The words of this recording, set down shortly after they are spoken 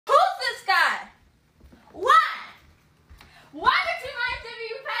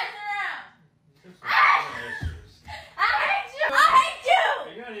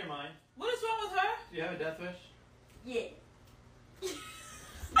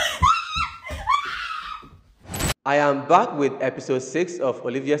I am back with episode 6 of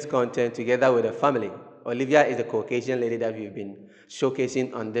Olivia's content together with her family. Olivia is the Caucasian lady that we've been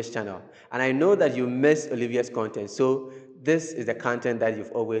showcasing on this channel. And I know that you missed Olivia's content, so this is the content that you've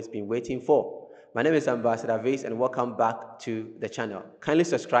always been waiting for. My name is Ambassador Vase and welcome back to the channel. Kindly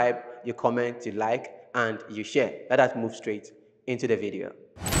subscribe, you comment, you like, and you share. Let us move straight into the video.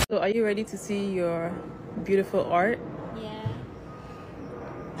 So are you ready to see your beautiful art? Yeah.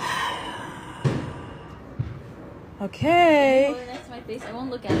 Okay. Hold it next to my face. I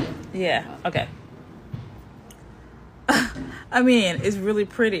won't look at it. Yeah, okay. I mean, it's really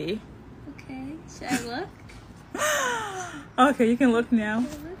pretty. Okay. Should I look? Okay, you can look now.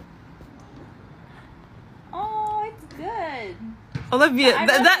 Oh, it's good. Olivia,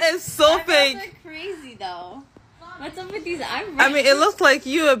 that is so fake. Eyebrows are crazy though. What's up with these eyebrows? I mean, it looks like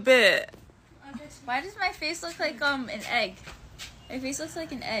you a bit. Why does my face look like an egg? My face looks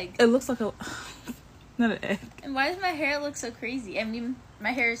like an egg. It looks like a... Not an egg. And why does my hair look so crazy? I mean,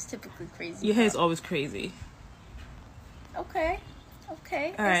 my hair is typically crazy. Your hair is always crazy. Okay.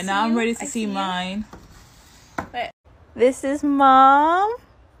 Okay. All right, now I'm ready to see mine. Wait. This is Mom.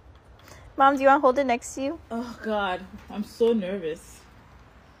 Mom, do you want to hold it next to you? Oh, God. I'm so nervous.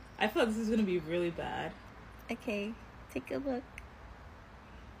 I feel like this is going to be really bad. Okay. Take a look.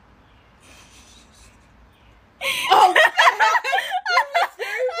 Oh, what the heck? You're a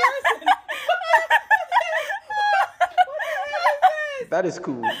scary person. That is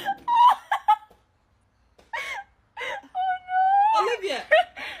cool. Olivia,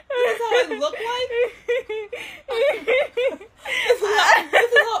 this is how I look like?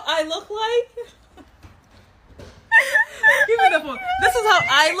 This is how I look like? Give me the phone. This is how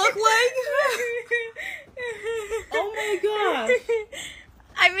I look like? Oh my god.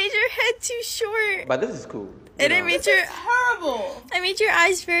 I made your head too short. But this is cool. And I made your Horrible. I made your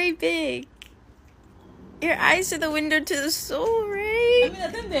eyes very big. Your eyes are the window to the soul, right? I mean, I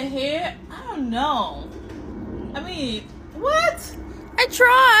think the hair, I don't know. I mean, what? I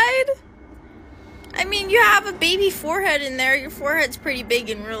tried. I mean, you have a baby forehead in there. Your forehead's pretty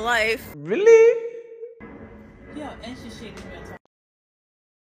big in real life. Really? Yeah, and she's shaking me on top.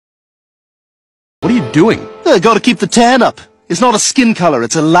 What are you doing? Gotta keep the tan up. It's not a skin color,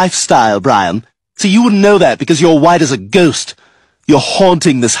 it's a lifestyle, Brian. See, you wouldn't know that because you're white as a ghost. You're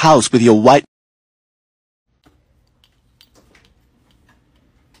haunting this house with your white...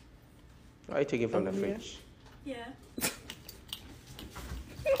 Why are you taking from the fridge? Yeah.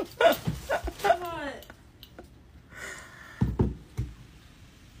 What?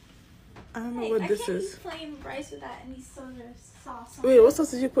 I don't know what this is. I can't eat plain rice without any soda sauce on Wait, it. what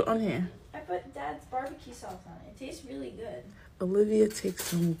sauce did you put on here? I put Dad's barbecue sauce on it. It tastes really good. Olivia takes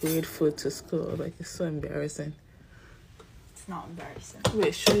some weird food to school. Like, it's so embarrassing. It's not embarrassing.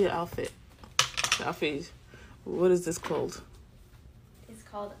 Wait, show your outfit. The outfit. What is this called? It's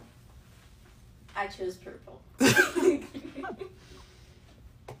called I chose purple. I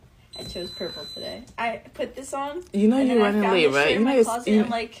chose purple today. I put this on. You know and you're running late, right? You know it's you know, I'm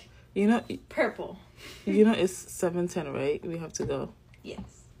like you know purple. you know it's 7:10, right? We have to go.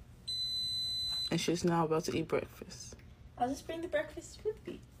 Yes. And she's now about to eat breakfast. I'll just bring the breakfast with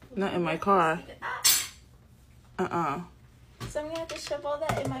me. Not in my car. So I'm gonna have to shove all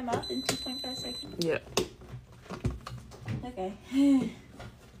that in my mouth in 2.5 seconds. Yeah. Okay.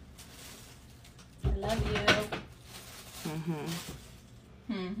 I love you.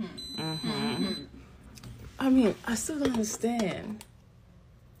 I mean, I still don't understand.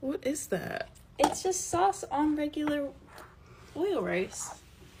 What is that? It's just sauce on regular oil rice.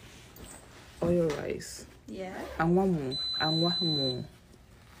 Oil rice. Yeah. And one more. And one more.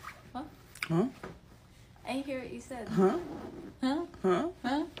 What? Huh? I didn't hear what you said. Huh? Huh? Huh?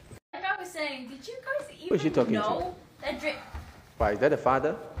 Huh? Like I was saying, did you guys even Who is she talking know that drink? Why, is that the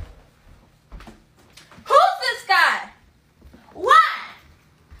father? Who's this guy? Why?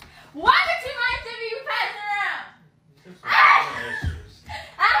 Why did you mind to be passing around?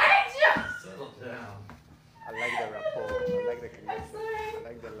 I hate you. Settle down. I like the rapport. I like the connection. sorry. I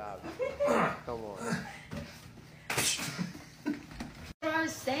like the laugh. Come on. What I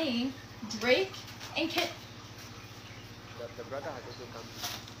was saying, Drake and Kit. The brother has also come.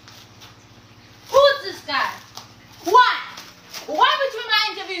 Who's this guy? Why? Why would you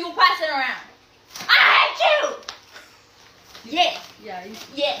mind if you passing around? I hate you. Yeah. Yeah.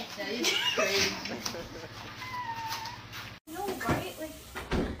 Yeah. He's crazy. No, right? Like,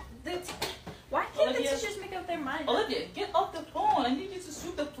 why can't the Olivia. teachers make up their mind? Olivia, get off the phone. I need you to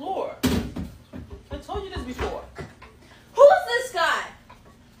sweep the floor. I told you this before. Who's this guy?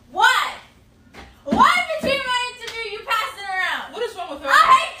 Why? Why between my interview you passing around? What is wrong with her? I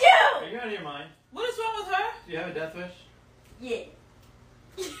hate you. Are you out of your mind? What is wrong with her? Do you have a death wish? Yeah.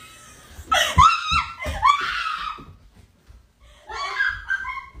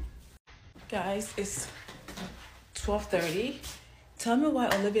 Guys, it's 12:30. Tell me why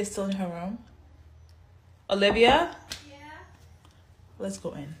Olivia is still in her room. Olivia? Yeah. Let's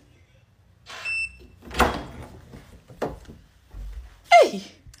go in.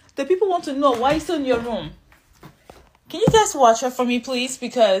 Hey! The people want to know why you're still in your room. Can you guys watch her for me, please?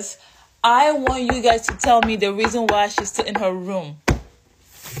 Because I want you guys to tell me the reason why she's still in her room.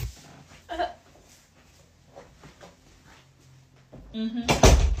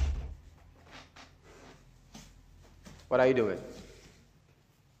 What are you doing?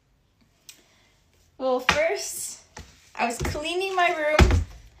 Well, first, I was cleaning my room,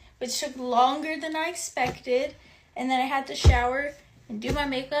 which took longer than I expected. And then I had to shower and do my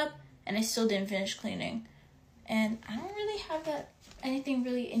makeup, and I still didn't finish cleaning. And I don't really have anything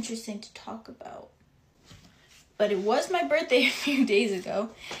really interesting to talk about. But it was my birthday a few days ago,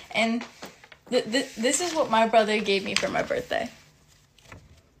 and this is what my brother gave me for my birthday.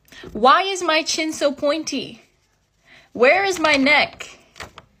 Why is my chin so pointy? Where is my neck?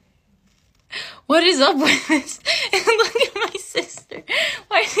 What is up with this? And look at my sister.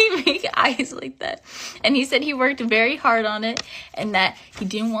 Why does he make eyes like that? And he said he worked very hard on it and that he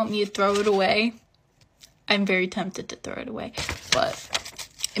didn't want me to throw it away. I'm very tempted to throw it away, but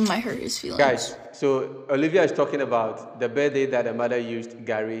it might hurt his feelings. Guys, so Olivia is talking about the birthday that her mother used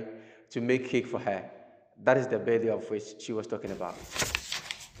Gary to make cake for her. That is the birthday of which she was talking about.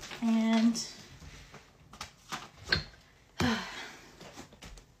 And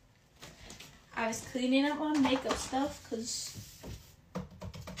I was cleaning up my makeup stuff because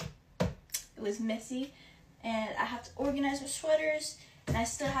it was messy, and I have to organize my sweaters, and I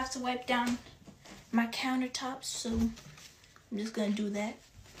still have to wipe down my countertops, so I'm just gonna do that.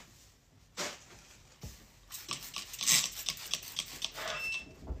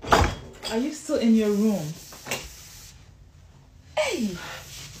 Are you still in your room? Hey!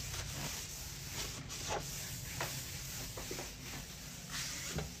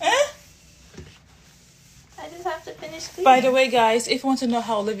 I just have to finish cleaning. By the way, guys, if you want to know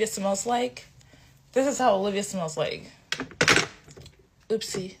how Olivia smells like, this is how Olivia smells like.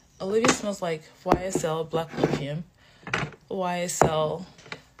 Oopsie. Olivia smells like YSL Black Opium. YSL.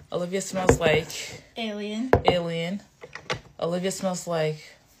 Olivia smells like Alien. Alien. Olivia smells like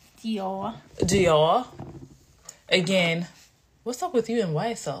Dior. Dior. Again, what's up with you and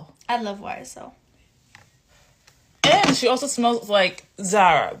YSL? I love YSL. And she also smells like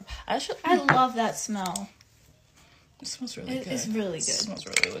Zara. I love that smell. It smells really good. It's really good. It smells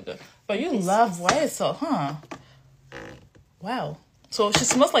really, really good. But you love YSL, huh? Wow. So she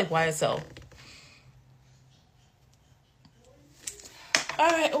smells like YSL. All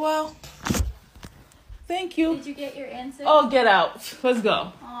right, well, thank you. Did you get your answer? Oh, get out. Let's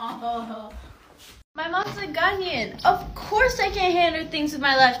go. Oh. My mom's a Ghanaian. Of course I can't handle things with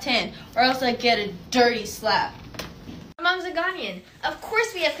my left hand, or else I get a dirty slap. My mom's a Ghanaian. Of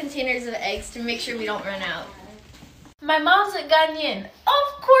course we have containers of eggs to make sure we don't run out. My mom's a Ghanaian.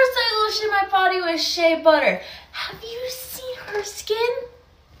 Of course I lotion my body with shea butter. Have you seen her skin?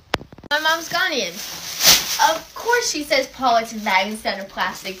 My mom's Ghanaian. Of course she says Pollock's bag instead of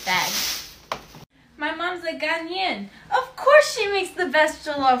plastic bag. My mom's a Ghanaian. Of course she makes the best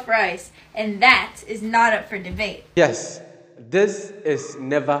jollof rice. And that is not up for debate. Yes, this is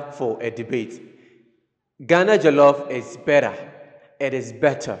never for a debate. Ghana jollof is better. It is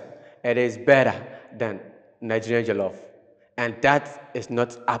better. It is better than Nigerian jollof. And that is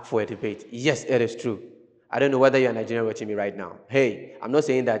not up for a debate. Yes, it is true. I don't know whether you're Nigerian watching me right now. Hey, I'm not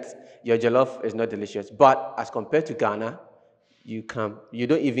saying that your jollof is not delicious, but as compared to Ghana, you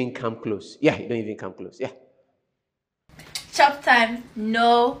don't even come close. Yeah, you don't even come close. Yeah. Chop time,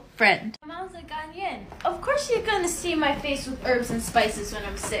 no friend. My mom's a Ghanaian. Of course you're gonna see my face with herbs and spices when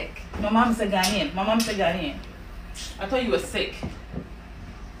I'm sick. My mom's a Ghanaian. My mom's a Ghanaian. I thought you were sick.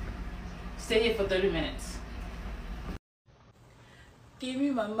 Stay here for 30 minutes. Give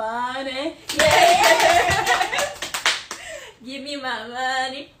me my money. Yeah. Give me my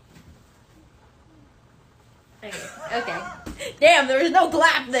money. Okay. Damn, there was no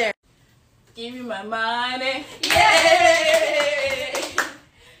clap there. Give me my money. Yeah.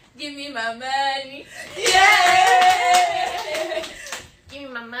 Give me my money. Yeah. Give me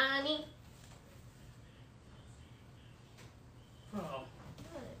my money. Oh.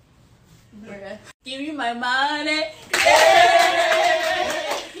 Give me my money.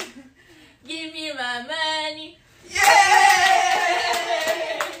 Yeah. Give me my money. Yeah.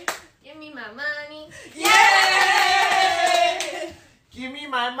 Give me my money. Yeah. Give me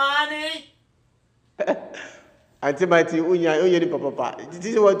my money. Auntie Marty, unya papa. This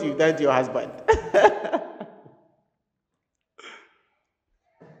is what you've done to your husband.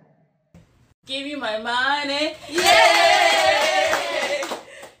 Give me my money. Yeah.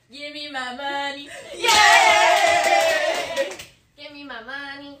 Give me my money. Yeah. Give me my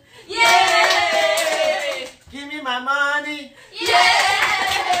money. Yeah. Give me my money.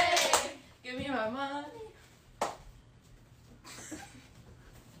 Yeah. Give me my money.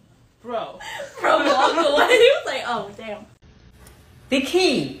 Bro walked away. He was like, oh, damn. The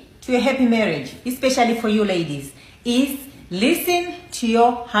key to a happy marriage, especially for you ladies, is listen to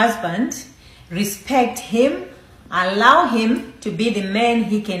your husband, respect him, allow him to be the man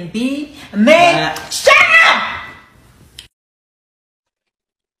he can be. Man, shut up!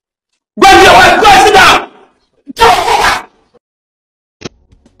 Go to your wife, go sit down!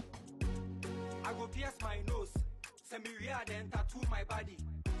 I go pierce my nose, send me weird and tattoo my body.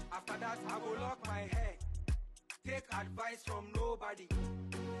 After that, I go lock my hair. Take advice from nobody.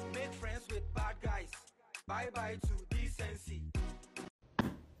 Make friends with bad guys. Bye bye to decency.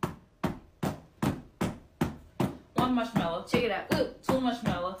 One marshmallow. Check it out. Woo. Two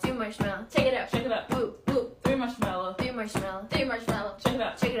marshmallow. Two marshmallow. Check it out. Check it out. Woo. Woo. Three marshmallow. Three marshmallow. Three marshmallow. Check it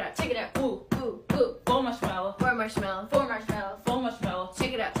out. Check it out. Check it out. Woo. Woo. Woo. Four marshmallow. Four marshmallow. Four marshmallow. Four marshmallow.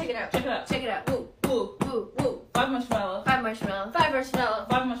 Check it out. Check it out. Check it out. Check it out. Woo. Woo. Woo. Woo. Five marshmallow. Five marshmallow. Five marshmallow.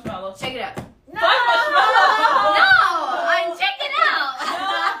 Five marshmallow. Check it out. No. Five marshmallow. No. I'm checking out.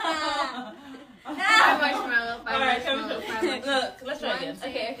 Five marshmallow. Five All right, marshmallow. Five marshmallow. look, let's try again.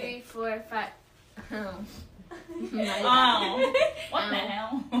 1, 2, 3, 4, 5. Oh, what the hell?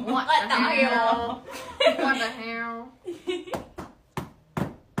 What the hell? What the hell?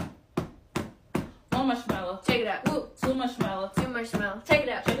 One marshmallow. Check it out. Woo. Two marshmallow. Two marshmallow. Check it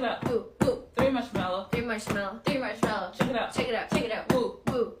out. Check it out. Woo. Woo. Three marshmallow. Three marshmallow. Three marshmallow. Check it out. Check it out. Check it out. Woo.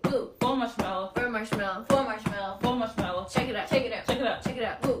 Woo. Woo. Four marshmallow. Four marshmallow. Four marshmallow. Four marshmallow. Check it out. Check it out. Check it out. Check it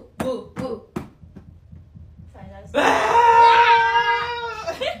out. Woo. Woo. Woo.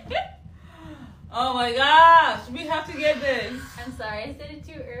 Oh my gosh, we have to get this. I'm sorry, I said it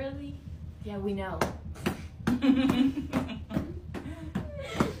too early. Yeah, we know.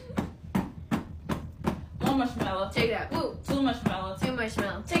 One marshmallow. Check it out. Woo. Two marshmallow. Two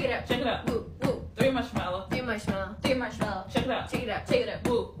marshmallow. Check it out. Check it out. Woo. Woo. Three marshmallow. Three marshmallow. Three marshmallow. Check it out. Check it out. Check it out.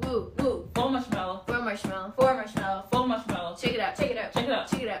 Woo. Woo. Woo. Four marshmallow. Four marshmallow. Four marshmallow. Four marshmallow. Check it out. Check it out. Check it out.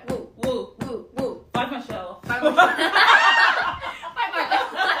 Check it out. Woo. Woo. Woo. Woo. Five marshmallow. Five marshmallow. Five marshmallow.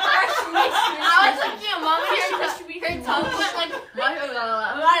 I was looking at mom here. Her tongue went like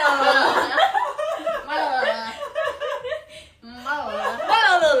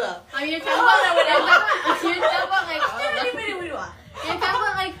I mean, you're talking about like you're talking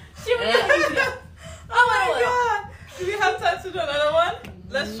about like Oh my god. Do we have time to do another one?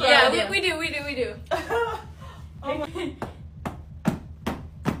 Let's try. yeah, we do. Oh my.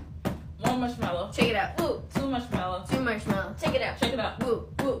 One marshmallow. Check it out. Woo. Two marshmallow. Two marshmallow. Check it out. Check it out. Woo.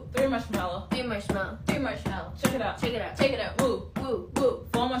 Woo. Three marshmallow. Three marshmallow. Three marshmallow. Check it out. Check it out. Check it out. Woo. Woo. Woo.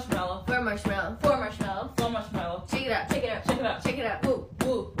 Four marshmallow. Four marshmallow. Four marshmallow. Four marshmallow. Check it out. Check it out. Check it out. Check it out. Woo.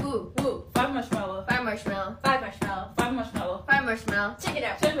 Woo. Woo. Woo. Five marshmallow. Five marshmallow. Five marshmallow. Five marshmallow. Five marshmallow. Check it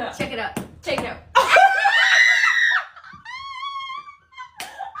out. Check it out. Check it out. Check it out.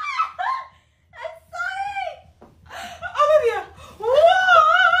 Olivia.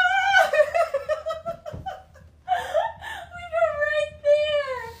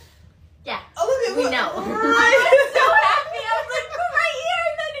 Yeah. Olivia, We what? know. Right. I'm so happy. I was like, right here,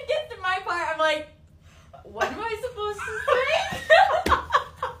 and then it gets to my part. I'm like, what am I supposed to say?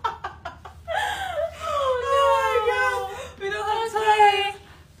 We don't have time.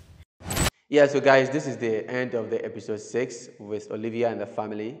 Yeah, so guys, this is the end of the episode 6 with Olivia and the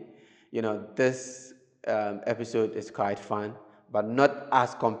family. You know, this episode is quite fun, but not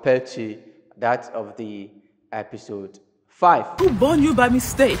as compared to that of the episode 5. Who born you by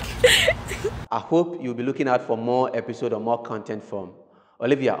mistake? I hope you'll be looking out for more episode or more content from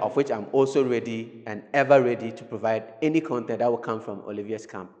Olivia, of which I'm also ready and ever ready to provide any content that will come from Olivia's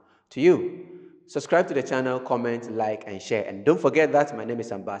camp to you. Subscribe to the channel, comment, like, and share. And don't forget that my name is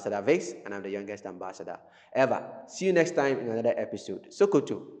Ambassador Vix, and I'm the youngest ambassador ever. See you next time in another episode.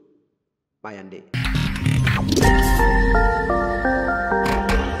 Sokoto, Mayande.